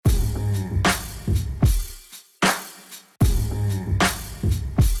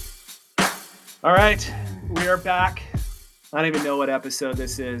All right, we are back. I don't even know what episode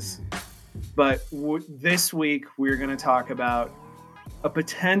this is, but this week we're going to talk about a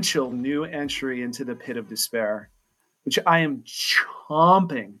potential new entry into the pit of despair, which I am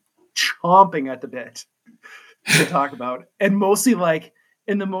chomping at the bit to talk about, and mostly like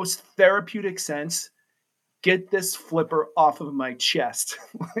in the most therapeutic sense. Get this flipper off of my chest.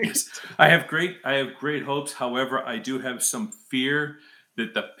 Yes, I have great hopes. However, I do have some fear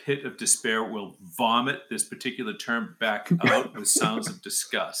that the pit of despair will vomit this particular term back out with sounds of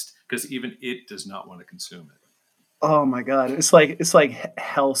disgust, because even it does not want to consume it. Oh my god, it's like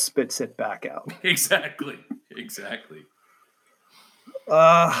hell spits it back out. Exactly.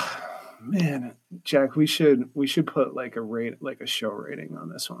 Man, Jack, we should put like a show rating on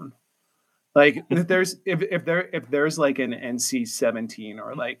this one. Like if there's like an NC-17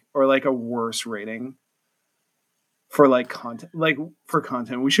 or like a worse rating for like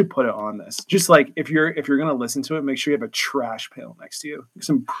content, we should put it on this. Just like if you're gonna listen to it, make sure you have a trash pail next to you, because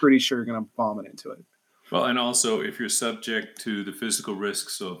I'm pretty sure you're gonna vomit into it. Well, and also if you're subject to the physical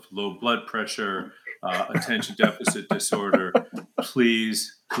risks of low blood pressure, attention deficit disorder,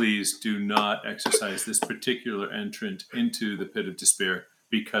 please do not exercise this particular entrant into the pit of despair,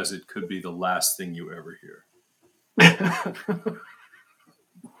 because it could be the last thing you ever hear.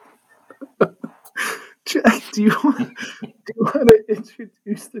 Jack, do you want to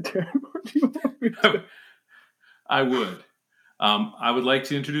introduce the term, or do you want me to? I would. I would like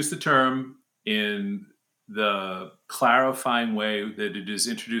to introduce the term in the clarifying way that it is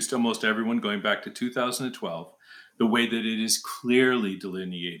introduced to almost everyone going back to 2012, the way that it is clearly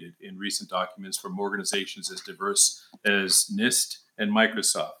delineated in recent documents from organizations as diverse as NIST and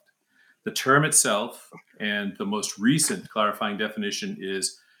Microsoft. The term itself and the most recent clarifying definition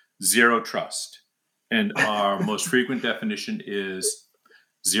is zero trust. And our most frequent definition is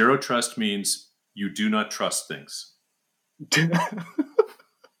zero trust means you do not trust things. I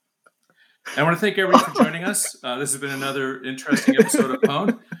want to thank everyone for joining us. This has been another interesting episode of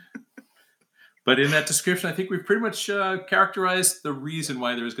Pwn. But in that description, I think we've pretty much characterized the reason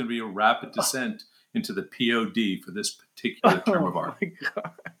why there is going to be a rapid descent into the POD for this particular term of art. Oh my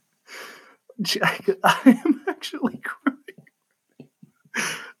god, Jack, I am actually crying.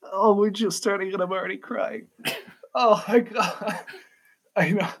 Oh, we're just starting and I'm already crying. Oh my god,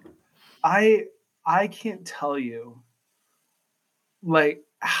 I know. I can't tell you like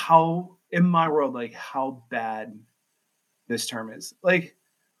how in my world, like how bad this term is. Like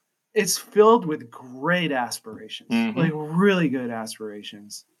it's filled with great aspirations, like really good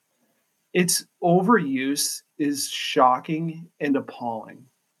aspirations. Its overuse is shocking and appalling.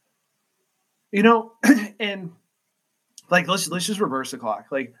 You know, and like let's just reverse the clock.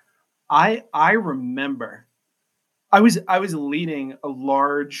 Like I remember I was leading a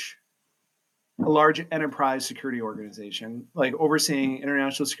large enterprise security organization, like overseeing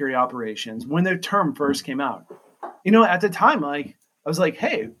international security operations when the term first came out. You know, at the time, like I was like,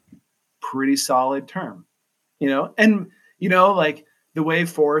 hey, pretty solid term, and like the way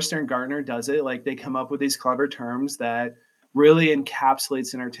Forrester and Gartner does it, like they come up with these clever terms that really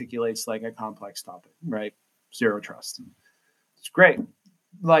encapsulates and articulates like a complex topic, right? Zero trust. It's great.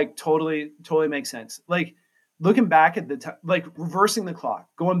 Like totally makes sense. Like looking back at the time, like reversing the clock,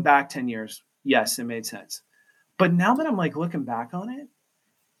 going back 10 years, yes, it made sense. But now that I'm like looking back on it,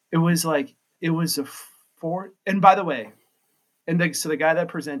 it was a four. And by the way, so the guy that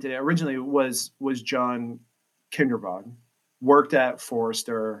presented it originally was John Kindervag, worked at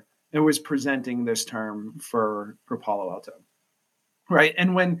Forrester and was presenting this term for Palo Alto, right?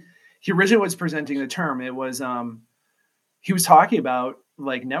 And when he originally was presenting the term, it was he was talking about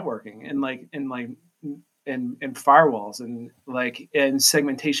like networking and firewalls and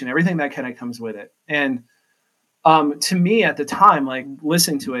segmentation, everything that kind of comes with it. And to me at the time, like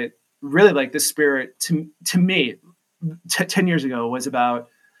listening to it, really like the spirit to me 10 years ago was about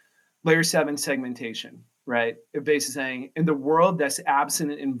layer 7 segmentation, right? It basically saying in the world that's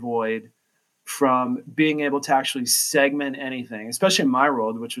absent and void from being able to actually segment anything, especially in my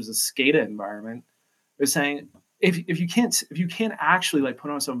world, which was a SCADA environment, they're saying if you can't actually like put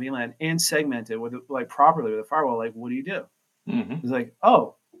on some VLAN and segment it with like properly with a firewall, like what do you do? It's like,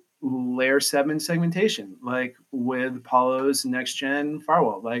 oh, layer 7 segmentation, like with Palo's next gen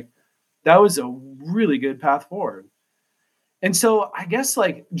firewall, like that was a really good path forward. And so I guess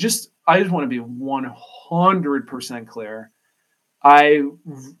I just want to be 100% clear. I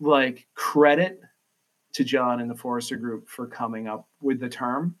like credit to John and the Forrester group for coming up with the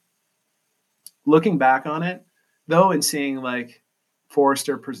term. Looking back on it though, and seeing like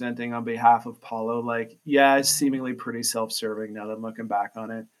Forrester presenting on behalf of Palo, like, yeah, it's seemingly pretty self-serving now that I'm looking back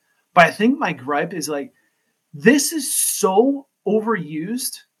on it. But I think my gripe is like, this is so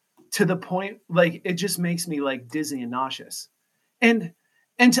overused to the point, like, it just makes me like dizzy and nauseous. And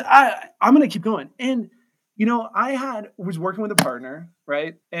I'm gonna keep going. And I was working with a partner,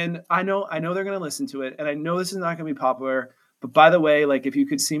 right? And I know they're gonna listen to it, and I know this is not gonna be popular. But by the way, like, if you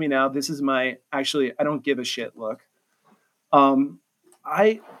could see me now, this is my actually I don't give a shit look.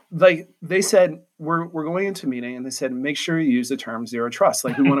 I like they said we're going into a meeting, and they said make sure you use the term zero trust.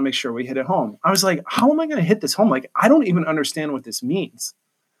 Like, we want to make sure we hit it home. I was like, how am I going to hit this home? Like, I don't even understand what this means.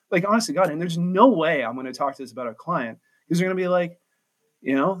 Like, honestly, God, and there's no way I'm going to talk to this about a client, because they're going to be like,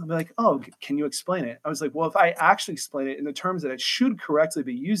 I'll be like, oh, can you explain it? I was like, well, if I actually explain it in the terms that it should correctly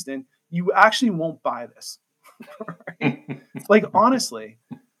be used in, you actually won't buy this. Right? Like, honestly.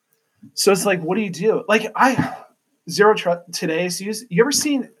 So it's like, what do you do? Like, zero trust today's use. You ever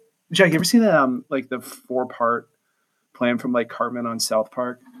seen, Jack? You ever seen like the 4-part plan from like Cartman on South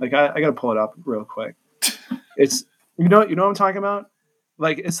Park? Like, I got to pull it up real quick. It's what I'm talking about.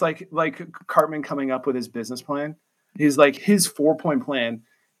 Like, it's like Cartman coming up with his business plan. He's like, his 4-point plan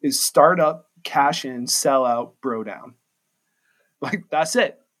is start up, cash in, sell out, bro down. Like, that's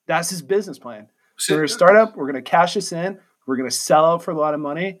it. That's his business plan. So we're going to start up, we're going to cash this in, we're going to sell out for a lot of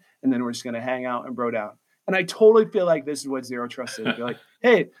money, and then we're just going to hang out and bro down. And I totally feel like this is what zero trust is. Be like,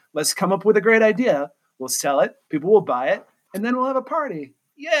 hey, let's come up with a great idea. We'll sell it. People will buy it. And then we'll have a party.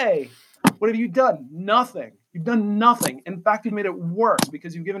 Yay. What have you done? Nothing. You've done nothing. In fact, you've made it worse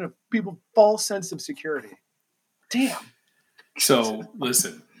because you've given people false sense of security. Damn. So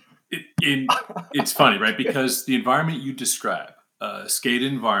listen, it's funny, right? Because the environment you describe, a skate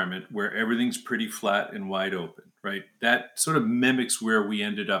environment where everything's pretty flat and wide open, right? That sort of mimics where we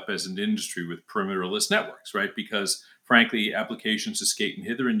ended up as an industry with perimeterless networks, right? Because frankly, applications are skating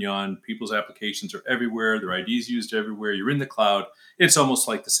hither and yon. People's applications are everywhere. Their IDs used everywhere. You're in the cloud. It's almost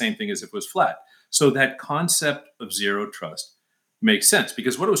like the same thing as if it was flat. So that concept of zero trust makes sense,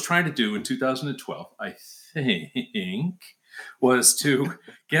 because what it was trying to do in 2012, I think, was to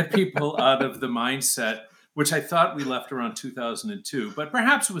get people out of the mindset, which I thought we left around 2002, but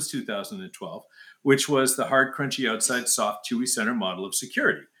perhaps it was 2012, which was the hard, crunchy outside, soft, chewy center model of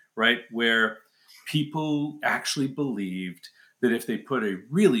security, right? Where people actually believed that if they put a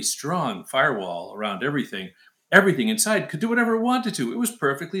really strong firewall around everything inside could do whatever it wanted to. It was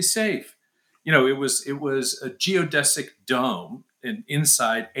perfectly safe. It was a geodesic dome, and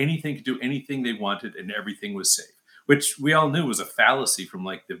inside anything could do anything they wanted, and everything was safe, which we all knew was a fallacy from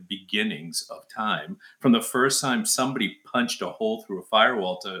like the beginnings of time. From the first time somebody punched a hole through a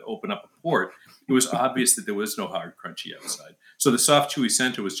firewall to open up a port, it was obvious that there was no hard, crunchy outside. So the soft, chewy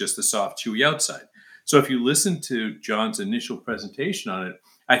center was just the soft, chewy outside. So if you listen to John's initial presentation on it,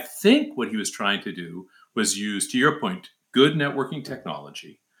 I think what he was trying to do was use, to your point, good networking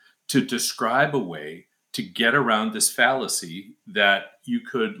technology to describe a way to get around this fallacy that you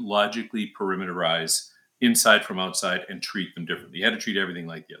could logically perimeterize inside from outside and treat them differently. You had to treat everything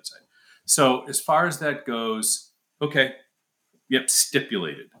like the outside. So as far as that goes, okay, yep,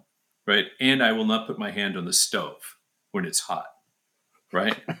 stipulated, right? And I will not put my hand on the stove when it's hot,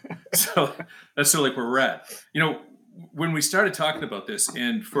 right? So that's sort of like where we're at. When we started talking about this,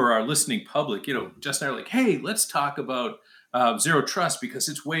 and for our listening public, Justin and I are like, hey, let's talk about zero trust, because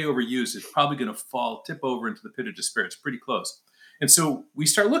it's way overused. It's probably going to tip over into the pit of despair. It's pretty close. And so we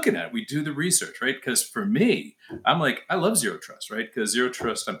start looking at it. We do the research, right? Because for me, I'm like, I love zero trust, right? Because zero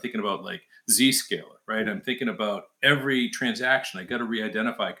trust, I'm thinking about like Zscaler, right? I'm thinking about every transaction I got to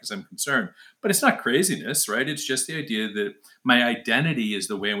re-identify because I'm concerned. But it's not craziness, right? It's just the idea that my identity is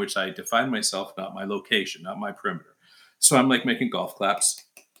the way in which I define myself, not my location, not my perimeter. So I'm like making golf claps.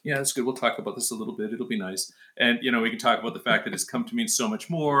 Yeah, that's good. We'll talk about this a little bit. It'll be nice. And, we can talk about the fact that it's come to mean so much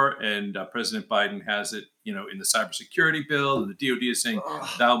more. And President Biden has it, in the cybersecurity bill, and the DOD is saying,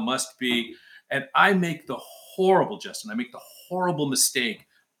 thou must be. And I make the horrible mistake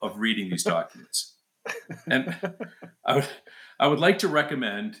of reading these documents. And I would like to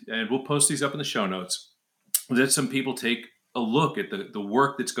recommend, and we'll post these up in the show notes, that some people take a look at the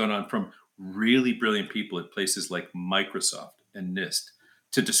work that's gone on from really brilliant people at places like Microsoft and NIST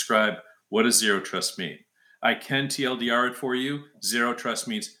to describe what does zero trust mean. I can TLDR it for you. Zero trust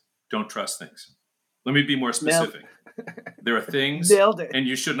means don't trust things. Let me be more specific. There are things, and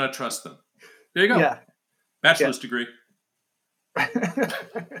you should not trust them. There you go. Yeah. Bachelor's degree.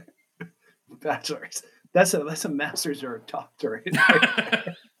 Bachelor's. That's a master's or a doctorate.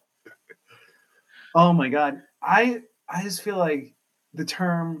 Oh my God. I just feel like the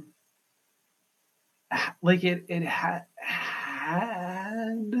term, like it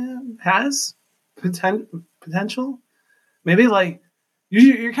has potential. Maybe like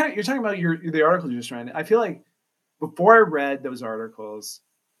you're talking about the articles you're just read. I feel like before I read those articles,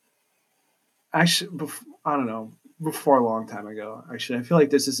 actually, I don't know, before a long time ago, actually, I feel like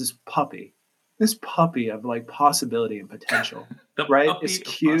this is this puppy of like possibility and potential, right? It's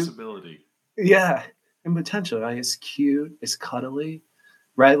cute. Possibility. Yeah. And potential. Like, it's cute. It's cuddly,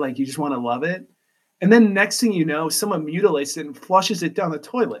 right? Like you just want to love it. And then next thing you know, someone mutilates it and flushes it down the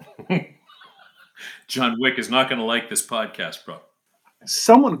toilet. John Wick is not going to like this podcast, bro.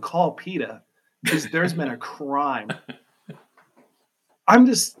 Someone call PETA because there's been a crime. I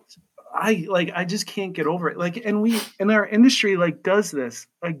just can't get over it. Like, and we in our industry like does this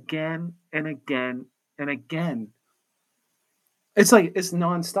again and again and again. It's like it's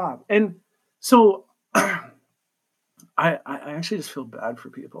nonstop. And so I actually just feel bad for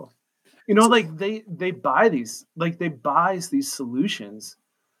people. You know, like they buy these solutions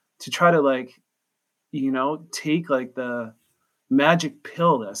to try to like, you know, take like the magic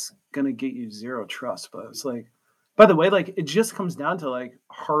pill that's gonna get you zero trust. But it's like, by the way, like it just comes down to like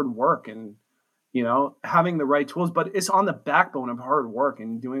hard work and, you know, having the right tools, but it's on the backbone of hard work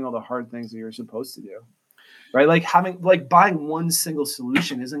and doing all the hard things that you're supposed to do. Right. Like buying one single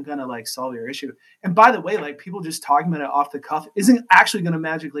solution isn't going to like solve your issue. And by the way, like people just talking about it off the cuff isn't actually going to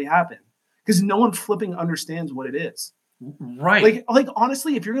magically happen because no one flipping understands what it is. Right. Like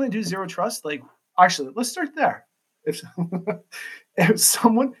honestly, if you're going to do zero trust, like actually, let's start there. If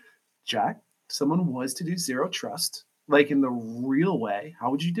someone was to do zero trust, like in the real way,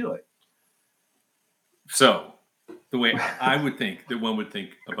 how would you do it? So the way I would think that one would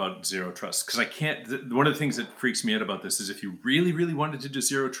think about zero trust, because one of the things that freaks me out about this is if you really, really wanted to do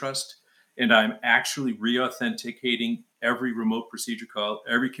zero trust and I'm actually re-authenticating every remote procedure call,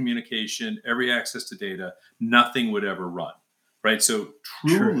 every communication, every access to data, nothing would ever run, right? So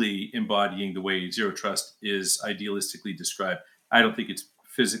truly embodying the way zero trust is idealistically described, I don't think it's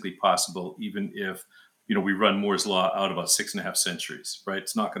physically possible, even if, you know, we run Moore's law out about 6.5 centuries, right?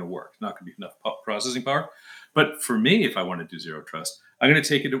 It's not going to work. Not going to be enough processing power. But for me, if I want to do zero trust, I'm going to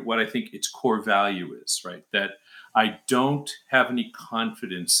take it to what I think its core value is, right? That I don't have any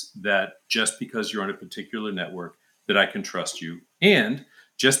confidence that just because you're on a particular network that I can trust you. And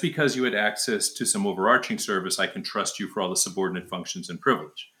just because you had access to some overarching service, I can trust you for all the subordinate functions and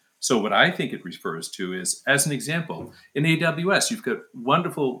privilege. So what I think it refers to is, as an example, in AWS, you've got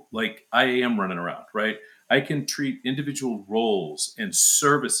wonderful like IAM running around, right? I can treat individual roles and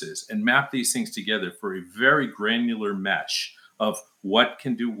services and map these things together for a very granular mesh of what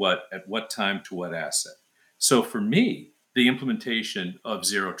can do what at what time to what asset. So for me, the implementation of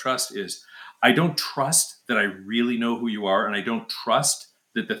zero trust is I don't trust that I really know who you are, and I don't trust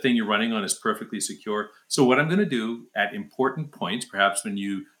that the thing you're running on is perfectly secure. So what I'm going to do at important points, perhaps when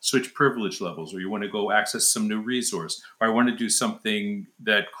you switch privilege levels or you want to go access some new resource, or I want to do something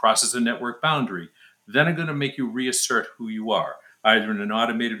that crosses a network boundary, then I'm going to make you reassert who you are, either in an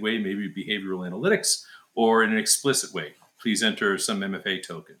automated way, maybe behavioral analytics, or in an explicit way. Please enter some MFA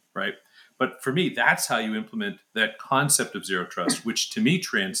token, right? But for me, that's how you implement that concept of zero trust, which to me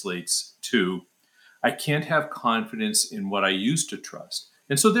translates to I can't have confidence in what I used to trust.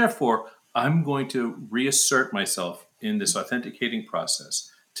 And so therefore, I'm going to reassert myself in this authenticating process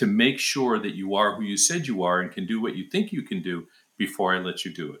to make sure that you are who you said you are and can do what you think you can do before I let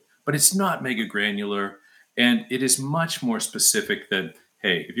you do it. But it's not mega granular, and it is much more specific than,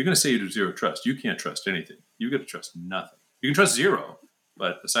 hey, if you're going to say you do zero trust, you can't trust anything. You've got to trust nothing. You can trust zero,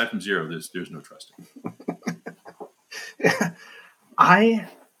 but aside from zero, there's no trusting.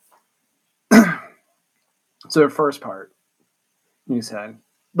 So the first part, you said,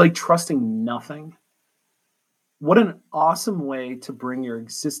 like trusting nothing. What an awesome way to bring your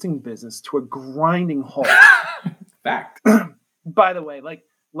existing business to a grinding halt. Fact. By the way, like,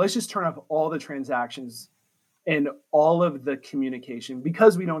 let's just turn off all the transactions and all of the communication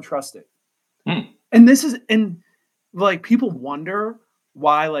because we don't trust it. And like people wonder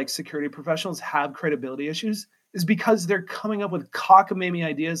why like security professionals have credibility issues is because they're coming up with cockamamie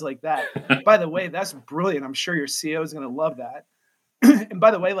ideas like that. By the way, that's brilliant. I'm sure your CEO is going to love that. And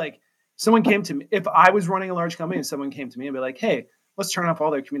by the way, like someone came to me, if I was running a large company and someone came to me and be like, hey, let's turn off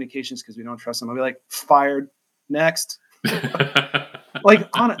all their communications because we don't trust them. I'll be like, fired. Next.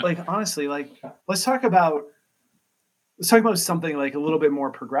 Honestly, like let's talk about something like a little bit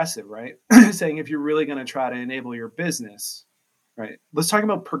more progressive, right? Saying if you're really going to try to enable your business, right? Let's talk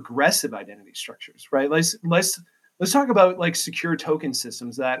about progressive identity structures, right? Let's talk about like secure token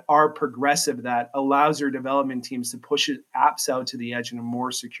systems that are progressive, that allows your development teams to push apps out to the edge in a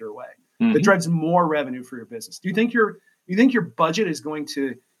more secure way, that drives more revenue for your business. Do you think your budget is going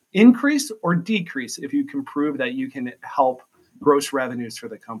to increase or decrease if you can prove that you can help gross revenues for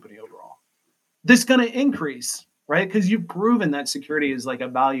the company overall. This is going to increase, right? Because you've proven that security is like a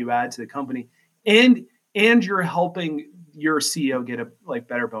value add to the company, and you're helping your CEO get a like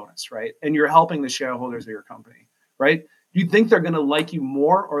better bonus, right? And you're helping the shareholders of your company, right? Do you think they're going to like you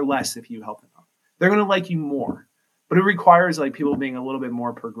more or less if you help them out? They're going to like you more, but it requires like people being a little bit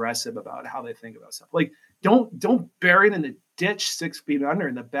more progressive about how they think about stuff. Like don't bury it in the ditch 6 feet under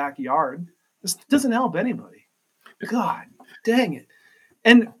in the backyard. This doesn't help anybody. God dang it.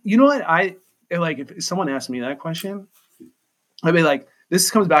 And you know what? I like if someone asked me that question, I'd be like,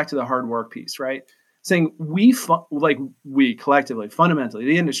 this comes back to the hard work piece, right? Saying we collectively, fundamentally,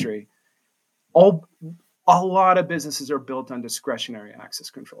 the industry, a lot of businesses are built on discretionary access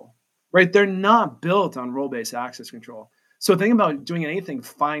control, right? They're not built on role-based access control. So think about doing anything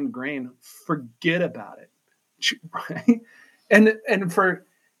fine grain, forget about it, right? And for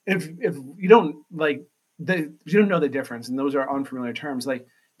if you don't like you don't know the difference, and those are unfamiliar terms, like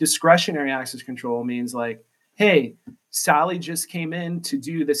discretionary access control means like, hey, Sally just came in to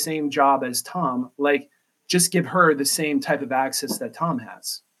do the same job as Tom, like just give her the same type of access that Tom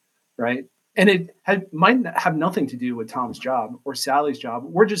has, right? And it might have nothing to do with Tom's job or Sally's job.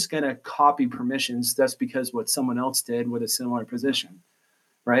 We're just going to copy permissions. That's because what someone else did with a similar position,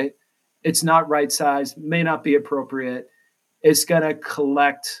 right? It's not right size, may not be appropriate. It's going to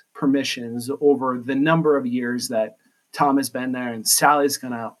collect permissions over the number of years that Tom has been there, and Sally's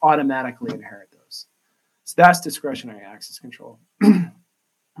going to automatically inherit those. So that's discretionary access control. And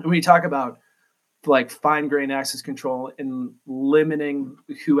when you talk about like fine-grained access control and limiting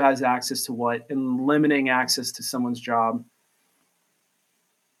who has access to what and limiting access to someone's job,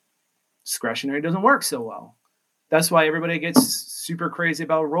 discretionary doesn't work so well. That's why everybody gets super crazy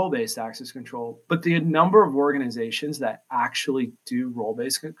about role-based access control. But the number of organizations that actually do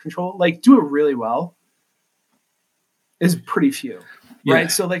role-based control, like do it really well, is pretty few,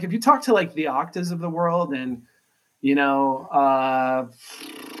 right? So like if you talk to like the Oktas of the world and, you know,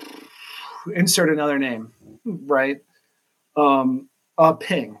 insert another name, right? Ping,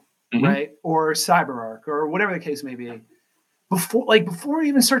 mm-hmm. right? Or CyberArk or whatever the case may be. Before we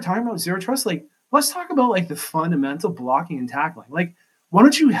even start talking about zero trust, like let's talk about like the fundamental blocking and tackling. Like, why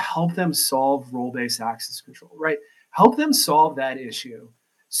don't you help them solve role-based access control, right? Help them solve that issue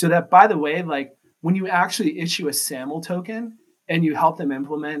so that, by the way, like when you actually issue a SAML token and you help them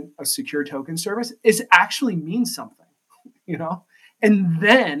implement a secure token service, it actually means something, you know? And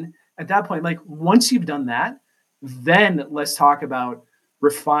then at that point, like once you've done that, then let's talk about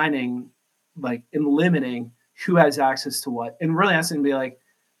refining, like and limiting who has access to what, and really asking to be like,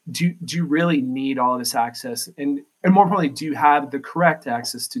 do you really need all of this access? And more importantly, do you have the correct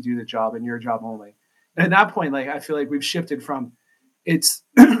access to do the job and your job only? And at that point, like I feel like we've shifted from it's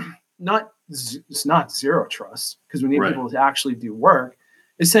not zero trust because we need people to actually do work.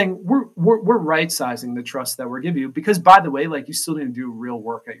 Is saying we're right sizing the trust that we're giving you because, by the way, like you still need to do real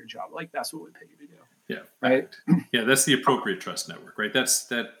work at your job. Like that's what we pay you to do. Yeah. Right. Yeah, that's the appropriate trust network, right?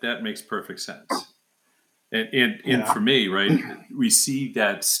 That makes perfect sense. And for me, right, we see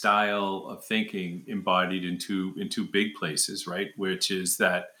that style of thinking embodied into big places, right? Which is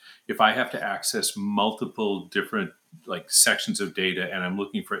that if I have to access multiple different like sections of data and I'm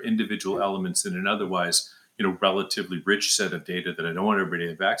looking for individual elements in an otherwise, you know, relatively rich set of data that I don't want everybody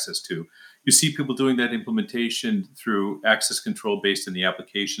to have access to, you see people doing that implementation through access control based on the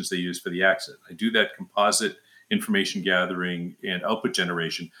applications they use for the access. I do that composite information gathering and output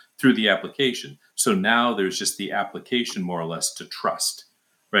generation through the application. So now there's just the application more or less to trust,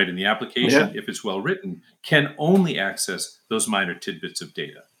 right? And the application, if it's well written, can only access those minor tidbits of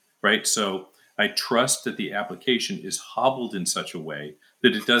data, right? So I trust that the application is hobbled in such a way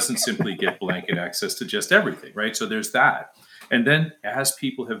that it doesn't simply get blanket access to just everything, right? So there's that. And then as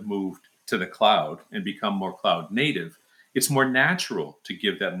people have moved to the cloud and become more cloud native, it's more natural to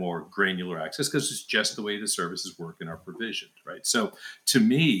give that more granular access because it's just the way the services work and are provisioned, right? So to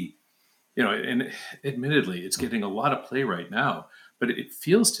me, you know, and admittedly, it's getting a lot of play right now, but it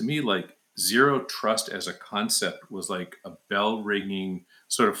feels to me like zero trust as a concept was like a bell ringing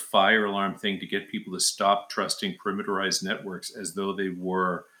sort of fire alarm thing to get people to stop trusting perimeterized networks as though they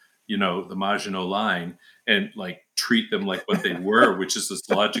were, you know, the Maginot Line and like treat them like what they were, which is this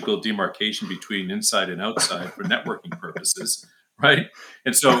logical demarcation between inside and outside for networking purposes, right?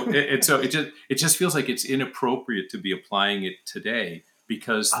 And so it just feels like it's inappropriate to be applying it today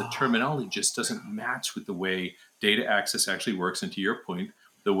because the terminology just doesn't match with the way data access actually works. And to your point,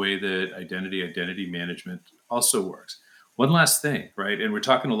 the way that identity management also works. One last thing, right? And we're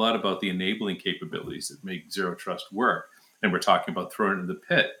talking a lot about the enabling capabilities that make zero trust work. And we're talking about throwing it in the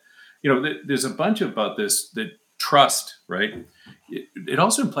pit. You know, there's a bunch about this that trust, right? It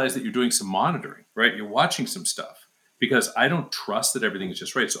also implies that you're doing some monitoring, right? You're watching some stuff, because I don't trust that everything is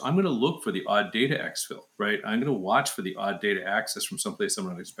just right. So I'm going to look for the odd data exfil, right? I'm going to watch for the odd data access from someplace I'm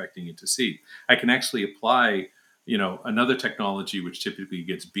not expecting it to see. I can actually apply, another technology which typically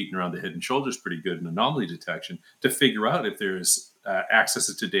gets beaten around the head and shoulders pretty good in anomaly detection to figure out if there's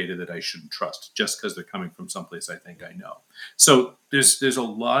accesses to data that I shouldn't trust just because they're coming from someplace I think I know. So there's a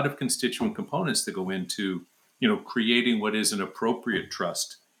lot of constituent components that go into, creating what is an appropriate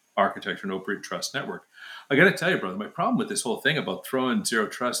trust architecture, an appropriate trust network. I got to tell you, brother, my problem with this whole thing about throwing zero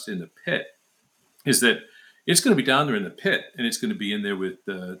trust in the pit is that it's going to be down there in the pit, and it's going to be in there with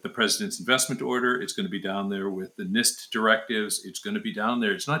the president's investment order. It's going to be down there with the NIST directives. It's going to be down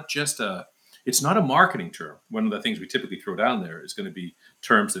there. It's not a marketing term. One of the things we typically throw down there is going to be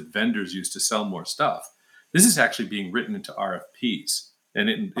terms that vendors use to sell more stuff. This is actually being written into RFPs and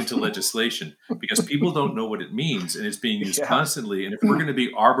into legislation, because people don't know what it means, and it's being used constantly. And if we're going to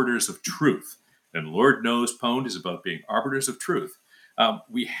be arbiters of truth, and Lord knows Pwned is about being arbiters of truth,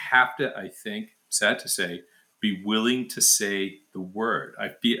 we have to, I think, sad to say, be willing to say the word. I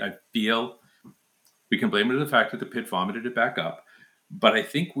feel we can blame it on the fact that the pit vomited it back up, but I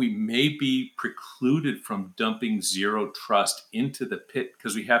think we may be precluded from dumping zero trust into the pit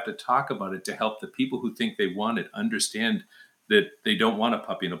because we have to talk about it to help the people who think they want it understand that they don't want a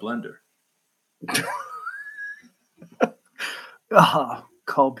puppy in a blender.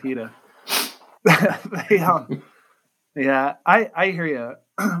 Call PETA. Yeah, I hear you,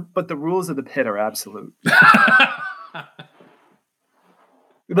 but the rules of the pit are absolute.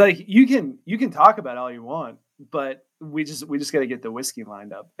 Like you can talk about all you want, but we just got to get the whiskey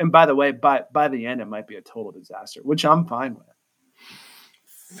lined up. And by the way, by the end, it might be a total disaster, which I'm fine with.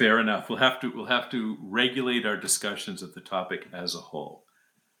 Fair enough. We'll have to regulate our discussions of the topic as a whole.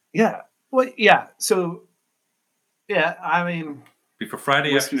 Yeah. Well, yeah. So, yeah. I mean, be for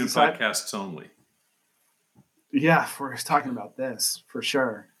Friday afternoon podcasts only. Yeah, we're talking about this for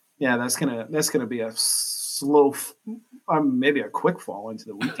sure. Yeah, that's gonna be a slow, maybe a quick fall into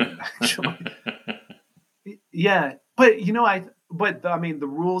the weekend. Actually, yeah. But the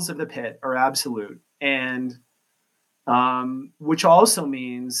rules of the pit are absolute, and which also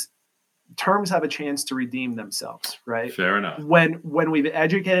means terms have a chance to redeem themselves, right? Fair enough. When we've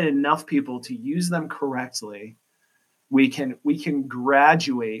educated enough people to use them correctly, we can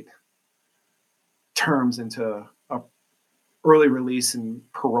graduate terms into a early release and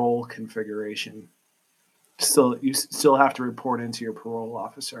parole configuration. You still have to report into your parole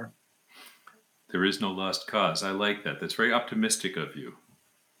officer. There is no lost cause. I like that. That's very optimistic of you.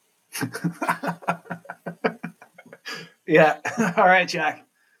 Yeah. All right, Jack.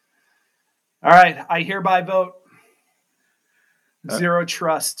 All right. I hereby vote zero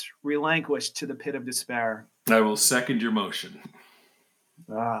trust relinquished to the pit of despair. I will second your motion.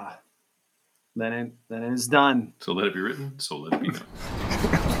 Then it is done. So let it be written, so let it be known.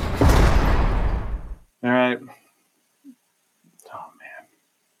 All right. Oh man.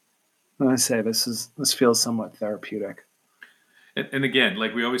 I'm gonna say this feels somewhat therapeutic. And again,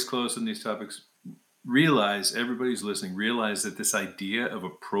 like we always close on these topics, realize, everybody's listening, realize that this idea of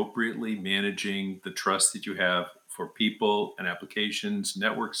appropriately managing the trust that you have for people and applications,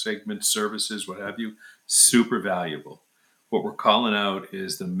 network segments, services, what have you, super valuable. What we're calling out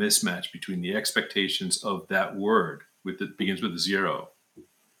is the mismatch between the expectations of that word, that begins with a zero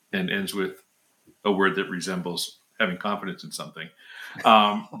and ends with a word that resembles having confidence in something.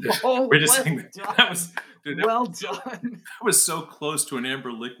 We're just saying that was well done. That was so close to an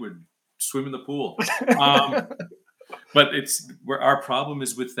amber liquid swim in the pool. But it's where our problem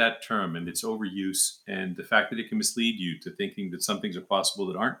is with that term and its overuse, and the fact that it can mislead you to thinking that some things are possible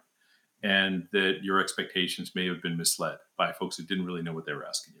that aren't, and that your expectations may have been misled by folks that didn't really know what they were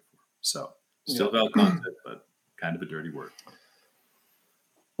asking you for. So still valid content, but kind of a dirty word.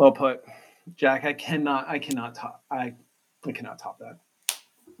 Well put, Jack. I cannot top that.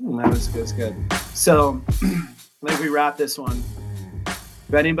 That was good. So I think we wrap this one.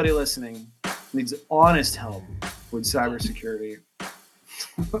 If anybody listening needs honest help with cybersecurity,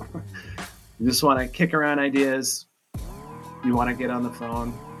 you just want to kick around ideas, you want to get on the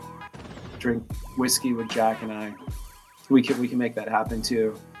phone, drink whiskey with Jack and I, we can make that happen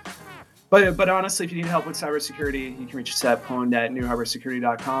too. But honestly, if you need help with cybersecurity, you can reach us at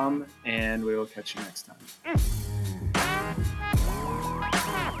pwned@newharborsecurity.com, and we will catch you next time.